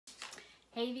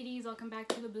Hey VDs, welcome back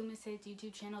to the Boomis Hits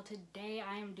YouTube channel. Today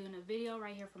I am doing a video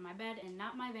right here from my bed and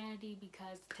not my vanity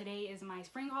because today is my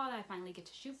spring haul that I finally get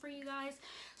to shoot for you guys.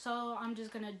 So I'm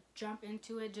just gonna jump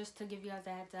into it just to give you guys a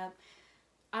heads up.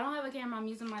 I don't have a camera, I'm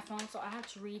using my phone, so I have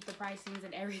to read the pricings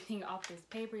and everything off this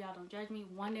paper. Y'all don't judge me.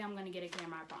 One day I'm gonna get a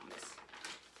camera, I promise.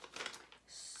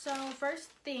 So first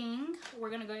thing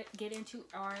we're gonna get into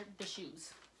are the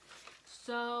shoes.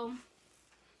 So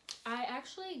I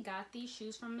actually got these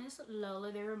shoes from Miss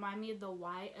Lola. They remind me of the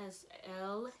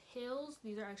YSL heels.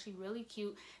 These are actually really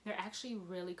cute. They're actually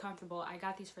really comfortable. I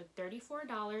got these for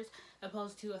 $34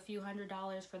 opposed to a few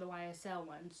 $100s for the YSL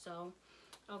ones. So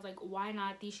I was like, why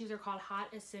not? These shoes are called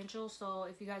Hot Essential. So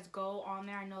if you guys go on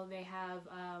there, I know they have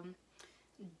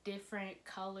different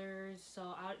colors.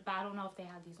 But I don't know if they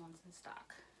have these ones in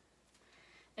stock.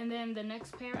 And then the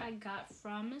next pair I got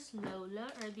from Miss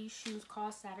Lola are these shoes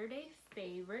called Saturday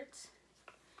Favorites.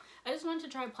 I just wanted to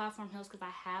try platform heels because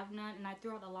I have none, and I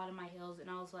threw out a lot of my heels, and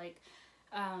I was like,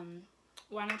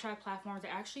 why not try platforms?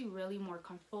 They're actually really more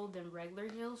comfortable than regular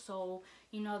heels. So,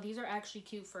 you know, these are actually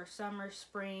cute for summer,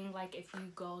 spring, like if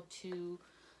you go to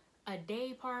a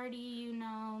day party, you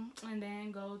know, and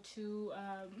then go to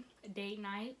a date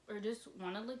night, or just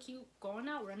want to look cute going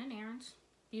out running errands.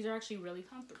 These are actually really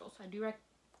comfortable, so I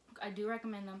do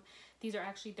recommend them. These are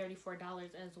actually $34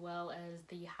 as well as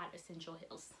the Hot Essential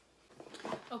heels.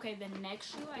 Okay, the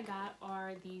next shoe I got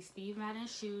are the Steve Madden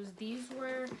shoes. These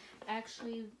were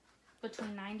actually between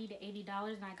 $90 to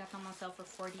 $80, and I got them myself for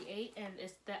 $48, and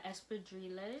it's the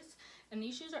Espadrilles. And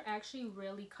these shoes are actually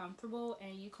really comfortable,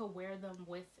 and you could wear them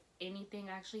with anything.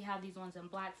 I actually have these ones in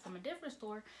black from a different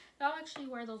store. I'll actually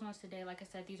wear those ones today. Like I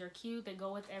said, these are cute. They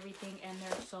go with everything, and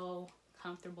they're so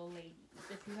comfortable, ladies.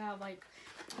 If you have like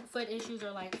foot issues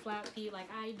or like flat feet like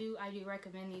I do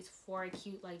recommend these for a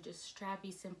cute, like just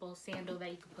strappy, simple sandal that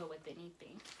you can put with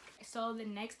anything. So the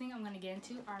next thing I'm going to get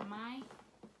into are my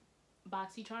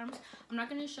boxy charms. I'm not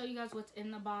going to show you guys what's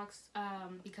in the box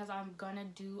because I'm going to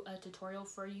do a tutorial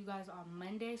for you guys on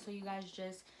Monday, so you guys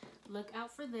just look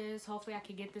out for this. Hopefully I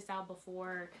can get this out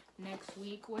before next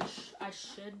week, which I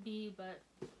should be, but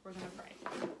we're going to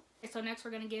pray. So next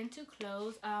we're going to get into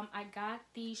clothes. I got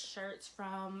these shirts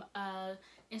from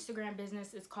Instagram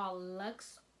business. It's called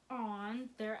LUXON.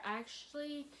 They're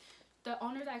actually, the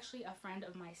owner's actually a friend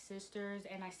of my sister's,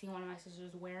 and I seen one of my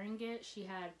sisters wearing it. She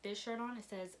had this shirt on. It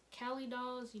says Cali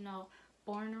Dolls, you know,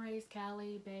 born and raised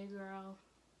Cali, Bay Girl.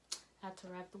 Had to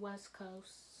rep the West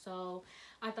Coast. So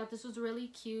I thought this was really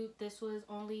cute. This was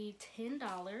only $10.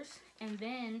 And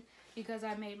then because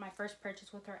I made my first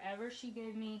purchase with her ever, she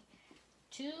gave me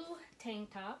 2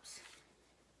 tank tops.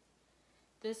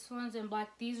 This one's in black.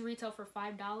 These retail for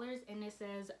 $5, and it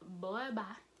says bye bye.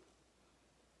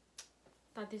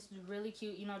 Thought this was really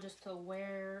cute, you know, just to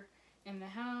wear in the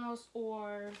house,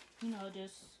 or you know,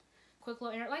 just quick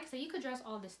little errand. Like I said, you could dress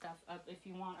all this stuff up if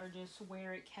you want, or just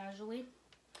wear it casually.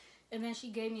 And then she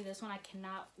gave me this one. I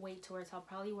cannot wait to wear it. So I'll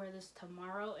probably wear this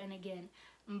tomorrow. And again,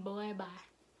 bye bye.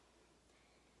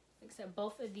 Except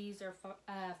both of these are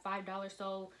 $5.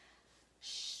 So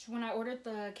when I ordered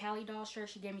the Cali Doll shirt,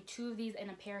 she gave me 2 of these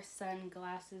and a pair of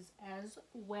sunglasses as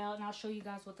well. And I'll show you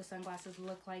guys what the sunglasses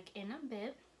look like in a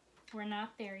bit. We're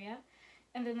not there yet.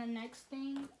 And then the next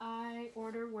thing I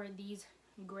ordered were these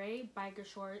gray biker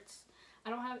shorts.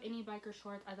 I don't have any biker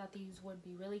shorts. I thought these would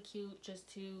be really cute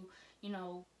just to, you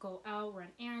know, go out, run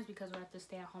errands because we're at the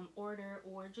stay-at-home order,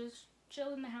 or just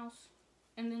chill in the house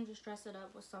and then just dress it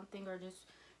up with something, or just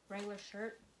regular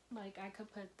shirt. Like I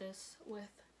could put this with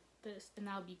this, and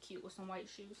that would be cute with some white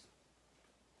shoes.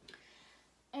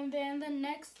 And then the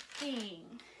next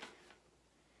thing,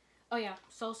 oh yeah,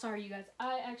 so sorry you guys,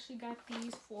 I actually got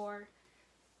these for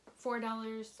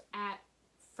 $4 at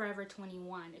Forever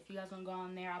 21. If you guys want to go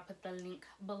on there, I'll put the link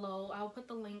below. I'll put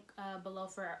the link below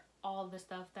for all the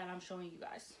stuff that I'm showing you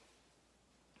guys.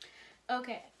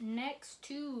 Okay, next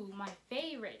to my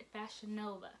favorite, Fashion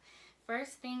Nova.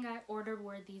 First thing I ordered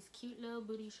were these cute little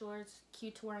booty shorts,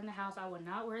 cute to wear in the house. I would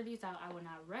not wear these out. I would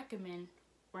not recommend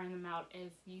wearing them out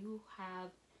if you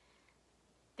have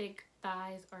thick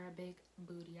thighs or a big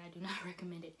booty. I do not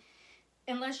recommend it.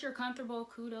 Unless you're comfortable,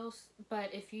 kudos.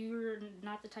 But if you're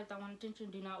not the type that want attention,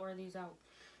 do not wear these out.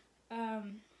 I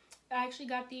actually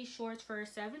got these shorts for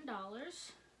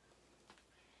 $7.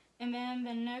 And then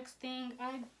the next thing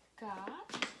I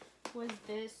got was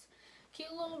this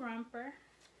cute little romper.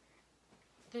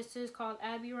 This is called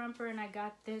Abby Romper, and I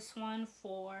got this one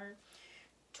for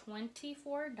 $24,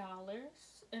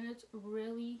 and it's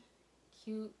really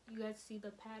cute. You guys see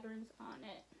the patterns on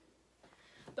it.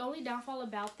 The only downfall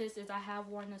about this is I have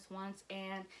worn this once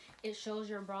and it shows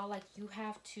your bra like you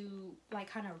have to like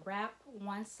kind of wrap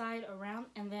one side around,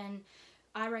 and then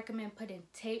I recommend putting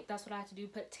tape. That's what I have to do,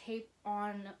 put tape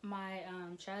on my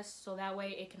chest so that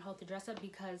way it can hold the dress up,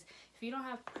 because if you don't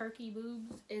have perky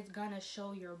boobs, it's gonna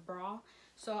show your bra.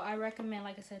 So I recommend,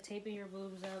 like I said, taping your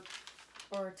boobs up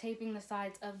or taping the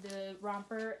sides of the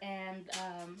romper, and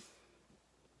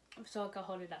so it can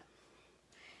hold it up.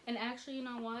 And actually, you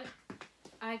know what?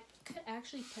 I could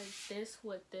actually put this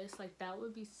with this. Like, that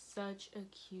would be such a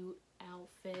cute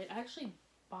outfit. I actually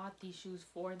bought these shoes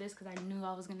for this because I knew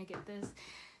I was gonna get this,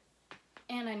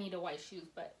 and I need a white shoes,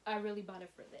 but I really bought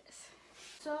it for this.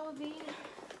 So the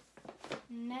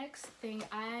next thing,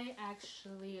 I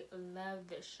actually love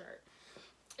this shirt.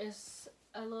 It's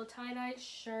a little tie-dye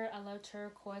shirt. I love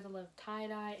turquoise, I love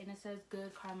tie-dye, and it says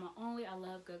good karma only. I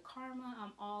love good karma.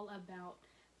 I'm all about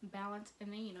balance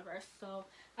in the universe. So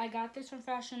I got this from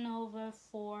Fashion Nova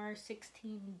for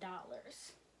 $16.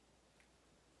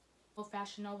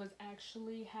 Fashion Nova is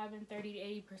actually having 30 to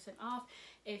 80% off.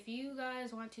 If you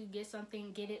guys want to get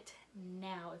something, get it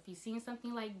now. If you've seen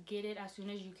something, like, get it as soon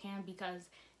as you can, because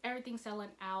everything's selling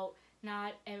out.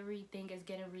 Not everything is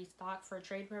getting restocked for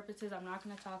trade purposes. I'm not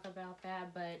going to talk about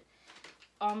that, but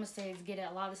all I'm going to say is get it.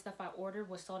 A lot of the stuff I ordered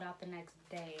was sold out the next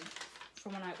day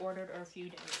from when I ordered, or a few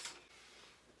days.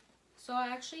 So I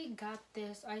actually got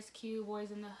this Ice Cube Boys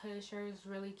in the Hood shirt. It's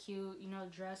really cute. You know,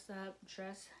 dress up,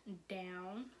 dress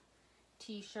down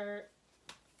t-shirt.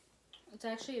 It's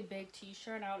actually a big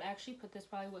t-shirt. I would actually put this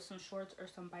probably with some shorts or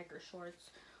some biker shorts,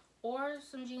 or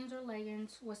some jeans or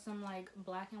leggings with some like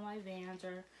black and white Vans,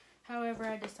 or however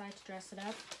I decide to dress it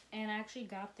up. And I actually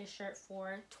got this shirt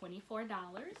for $24.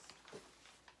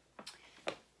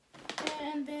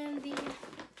 And then the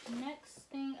next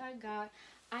thing I got,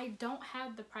 I don't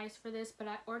have the price for this, but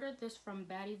I ordered this from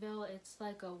Battyville. It's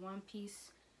like a one-piece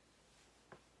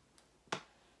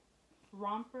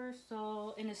romper,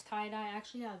 so, and it's tie-dye. I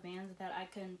actually have Vans that I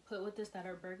can put with this that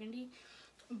are burgundy,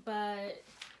 but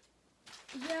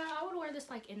yeah, I would wear this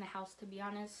like in the house, to be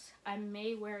honest. I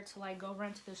may wear it to like go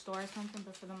run to the store or something,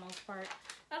 but for the most part,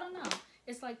 I don't know.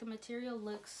 It's like the material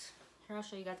looks, here I'll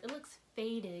show you guys, it looks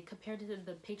faded compared to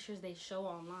the pictures they show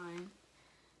online.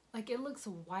 Like, it looks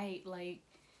white, like,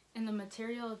 and the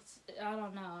material, it's, I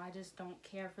don't know, I just don't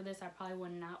care for this. I probably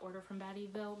would not order from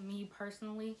Battyville, me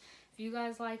personally. If you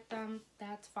guys like them,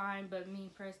 that's fine, but me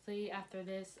personally, after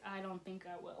this, I don't think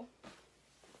I will.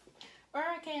 Or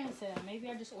I can't even say that. Maybe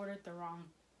I just ordered the wrong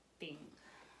thing.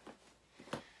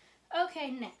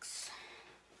 Okay, next.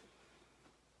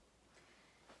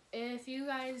 If you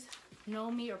guys know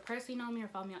me or personally know me or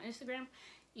follow me on Instagram,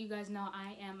 you guys know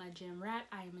I am a gym rat.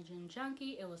 I am a gym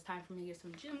junkie. It was time for me to get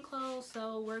some gym clothes,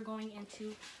 so we're going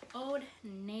into Old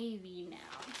Navy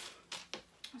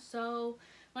now. So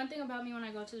one thing about me when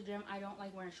I go to the gym, I don't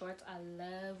like wearing shorts. I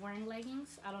love wearing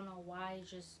leggings. I don't know why.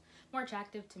 It's just more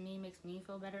attractive to me, makes me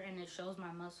feel better, and it shows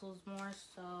my muscles more,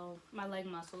 so my leg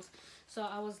muscles. So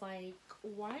I was like,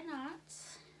 why not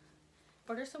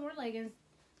order some more leggings?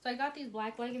 So I got these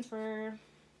black leggings for,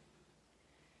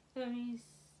 let me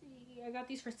see, I got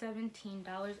these for $17,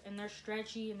 and they're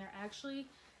stretchy and they're actually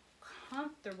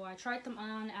comfortable. I tried them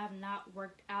on. I have not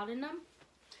worked out in them,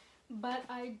 but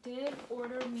I did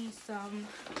order me some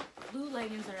blue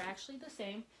leggings that are actually the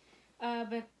same,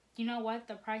 but you know what,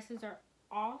 the prices are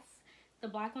off. The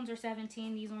black ones are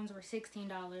 $17, these ones were $16,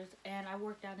 and I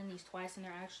worked out in these twice, and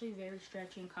they're actually very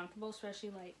stretchy and comfortable, especially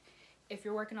like if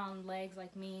you're working on legs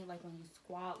like me, like when you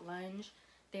squat, lunge,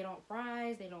 they don't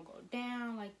rise, they don't go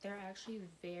down, like they're actually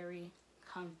very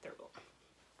comfortable.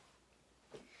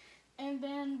 And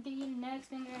then the next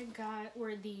thing I got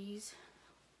were these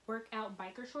workout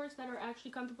biker shorts that are actually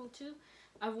comfortable too.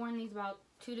 I've worn these about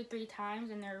 2 to 3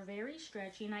 times, and they're very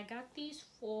stretchy, and I got these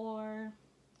for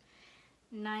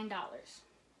 $9. I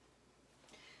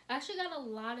actually got a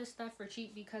lot of stuff for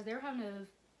cheap because they were having a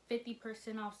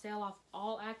 50% off sale off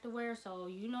all activewear, so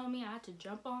you know me, I had to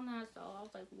jump on that. So I was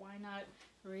like, why not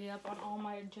re-up on all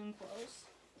my gym clothes?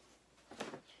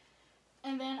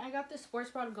 And then I got this sports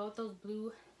bra to go with those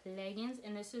blue leggings,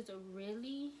 and this is a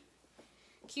really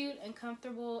cute and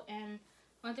comfortable. And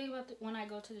one thing about when I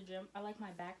go to the gym, I like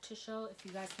my back to show. If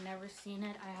you guys have never seen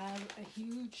it, I have a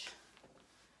huge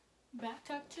back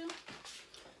tattoo,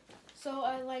 so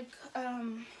I like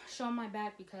showing my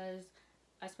back because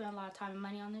I spent a lot of time and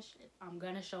money on this shit. I'm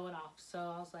gonna show it off, so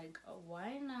I was like, oh,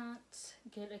 why not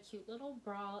get a cute little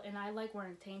bra? And I like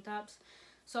wearing tank tops,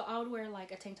 so I would wear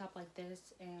like a tank top like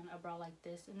this and a bra like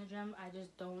this in the gym. I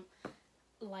just don't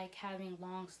like having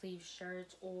long sleeve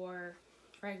shirts or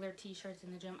regular t-shirts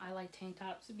in the gym. I like tank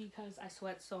tops because I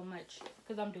sweat so much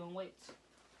because I'm doing weights.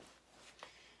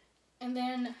 And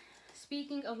then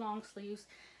speaking of long sleeves,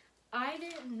 I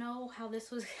didn't know how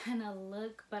this was gonna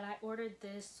look, but I ordered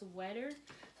this sweater.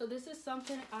 So this is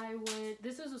something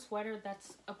this is a sweater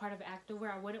that's a part of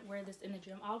activewear. I wouldn't wear this in the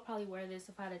gym. I would probably wear this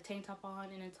if I had a tank top on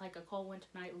and it's like a cold winter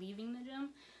night leaving the gym.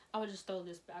 I would just throw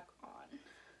this back on.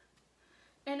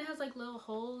 And it has like little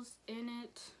holes in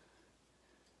it.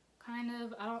 Kind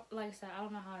of. Like I said, I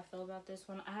don't know how I feel about this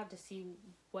one. I have to see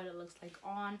what it looks like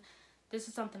on. This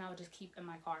is something I would just keep in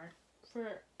my car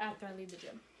for after I leave the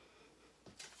gym.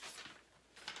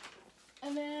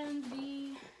 And then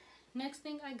the next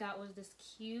thing I got was this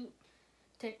cute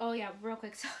oh yeah, real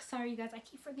quick, so sorry you guys, I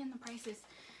keep forgetting the prices.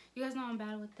 You guys know I'm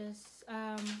bad with this.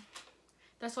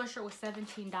 That sweatshirt was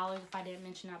 $17 if I didn't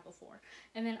mention that before.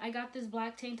 And then I got this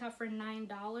black tank top for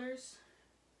 $9.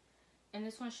 And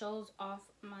this one shows off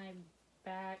my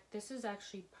back. This is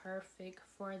actually perfect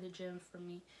for the gym for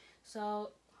me.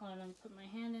 So hold on, let me put my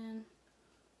hand in.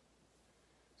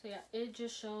 So yeah, it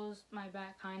just shows my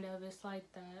back kind of. It's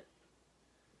like that.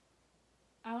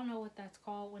 I don't know what that's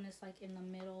called when it's like in the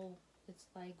middle. It's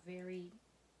like very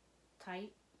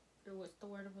tight, or what's the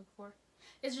word I'm looking for?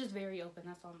 It's just very open,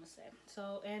 that's all I'm gonna say.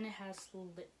 So, and it has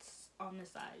slits on the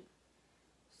side.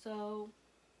 So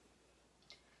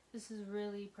this is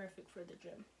really perfect for the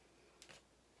gym.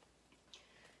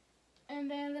 And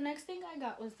then the next thing I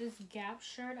got was this Gap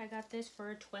shirt. I got this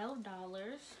for $12.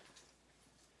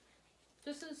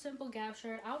 Just a simple Gap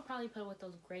shirt. I would probably put it with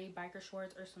those gray biker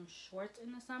shorts or some shorts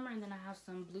in the summer. And then I have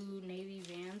some blue navy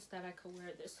Vans that I could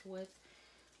wear this with.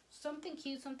 Something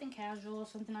cute, something casual,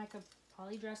 something I could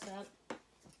probably dress up.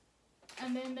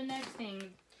 And then the next thing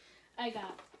I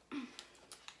got,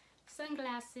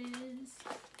 sunglasses.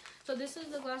 So this is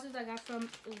the glasses I got from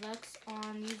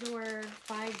LUXON. These were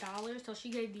 $5. So she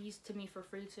gave these to me for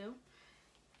free too.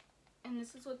 And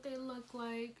this is what they look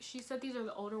like. She said these are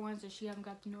the older ones and she haven't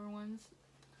got the newer ones.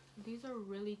 These are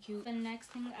really cute. The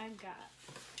next thing I got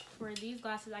were these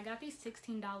glasses. I got these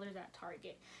 $16 at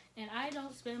Target. And I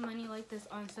don't spend money like this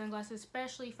on sunglasses,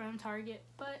 especially from Target.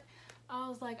 But I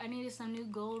was like, I needed some new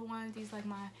gold ones. These like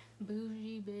my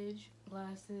bougie bitch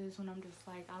glasses when I'm just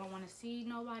like, I don't want to see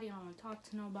nobody. I don't want to talk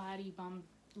to nobody, but I'm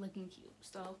looking cute.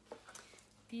 So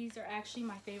these are actually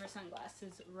my favorite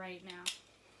sunglasses right now.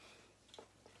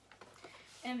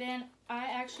 And then I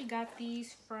actually got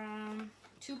these from,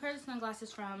 2 pairs of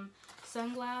sunglasses from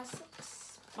Sunglass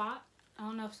Spot. I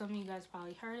don't know if some of you guys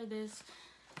probably heard of this.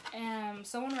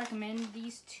 Someone recommended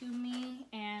these to me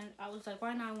and I was like,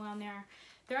 why not? Well,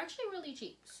 they're actually really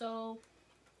cheap. So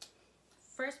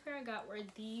first pair I got were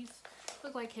these.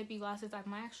 Look like hippie glasses. I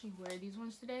might actually wear these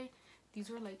ones today.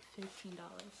 These were like $15.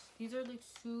 These are like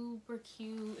super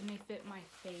cute and they fit my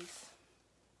face.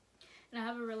 And I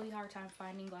have a really hard time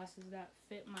finding glasses that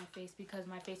fit my face because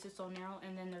my face is so narrow,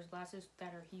 and then there's glasses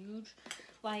that are huge.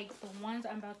 Like the ones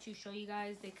I'm about to show you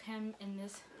guys, they come in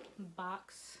this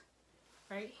box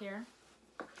right here.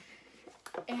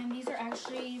 And these are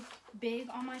actually big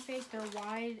on my face. They're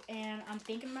wide, and I'm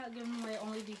thinking about giving them away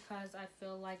only because I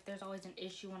feel like there's always an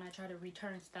issue when I try to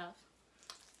return stuff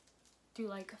through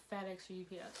like FedEx or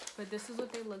UPS. But this is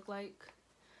what they look like.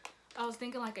 I was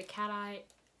thinking like a cat eye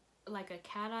look,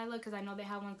 because I know they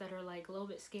have ones that are like a little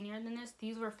bit skinnier than this.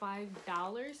 These were $5.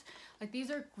 Like these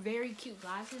are very cute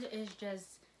glasses. It's just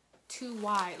too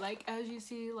wide. Like as you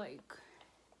see, like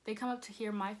they come up to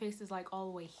here. My face is like all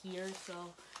the way here,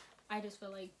 so I just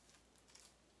feel like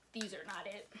these are not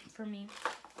it for me.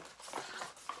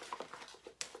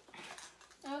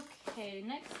 Okay,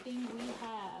 next thing we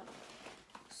have.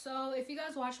 So if you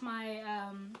guys watch my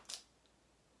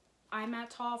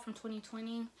IMAT haul from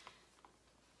 2020,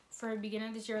 for the beginning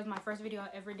of this year, it was my first video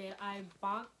I ever did. I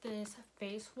bought this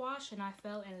face wash and I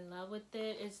fell in love with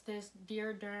it. It's this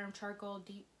Dear Derm Charcoal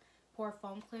Deep Pore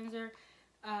Foam Cleanser.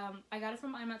 I got it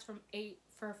from IMAX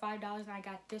for $5, and I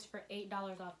got this for $8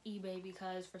 off eBay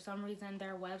because for some reason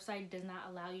their website does not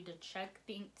allow you to check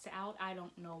things out. I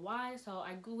don't know why. So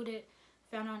I googled it,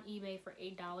 found it on eBay for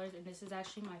 $8, and this is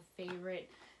actually my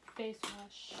favorite face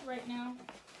wash right now.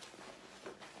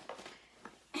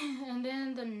 And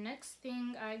then the next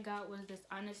thing I got was this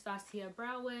Anastasia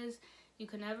Brow Wiz. You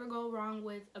can never go wrong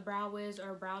with a Brow Wiz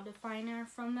or a brow definer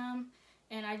from them.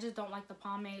 And I just don't like the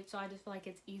pomade, so I just feel like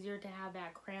it's easier to have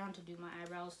that crayon to do my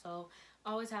eyebrows. So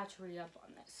I always have to read up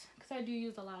on this because I do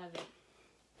use a lot of it.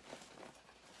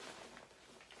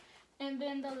 And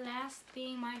then the last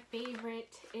thing, my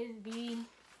favorite, is the,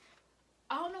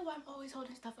 I don't know why I'm always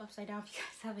holding stuff upside down if you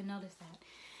guys haven't noticed that.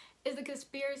 is the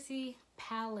Conspiracy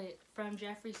palette from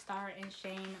Jeffree Star and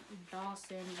Shane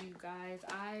Dawson, you guys.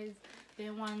 I've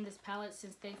been wanting this palette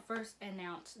since they first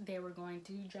announced they were going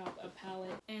to drop a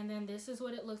palette. And then this is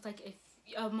what it looks like. If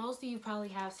most of you probably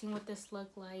have seen what this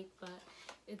looked like, but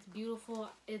it's beautiful.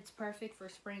 It's perfect for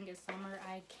spring and summer.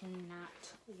 I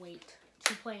cannot wait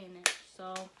to play in it.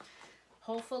 So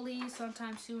hopefully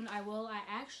sometime soon I will. I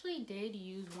actually did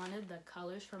use one of the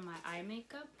colors from my eye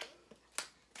makeup.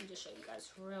 Let me just show you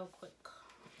guys real quick.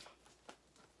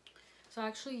 So I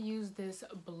actually used this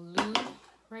blue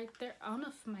right there. I don't know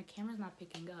if my camera's not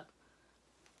picking up.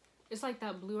 It's like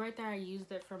that blue right there. I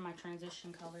used it for my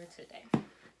transition color today.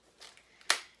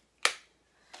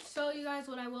 So you guys,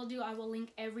 what I will do, I will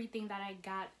link everything that I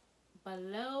got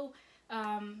below.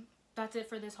 That's it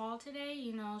for this haul today.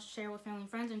 You know, share with family and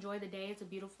friends. Enjoy the day. It's a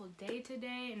beautiful day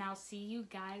today. And I'll see you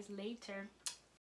guys later.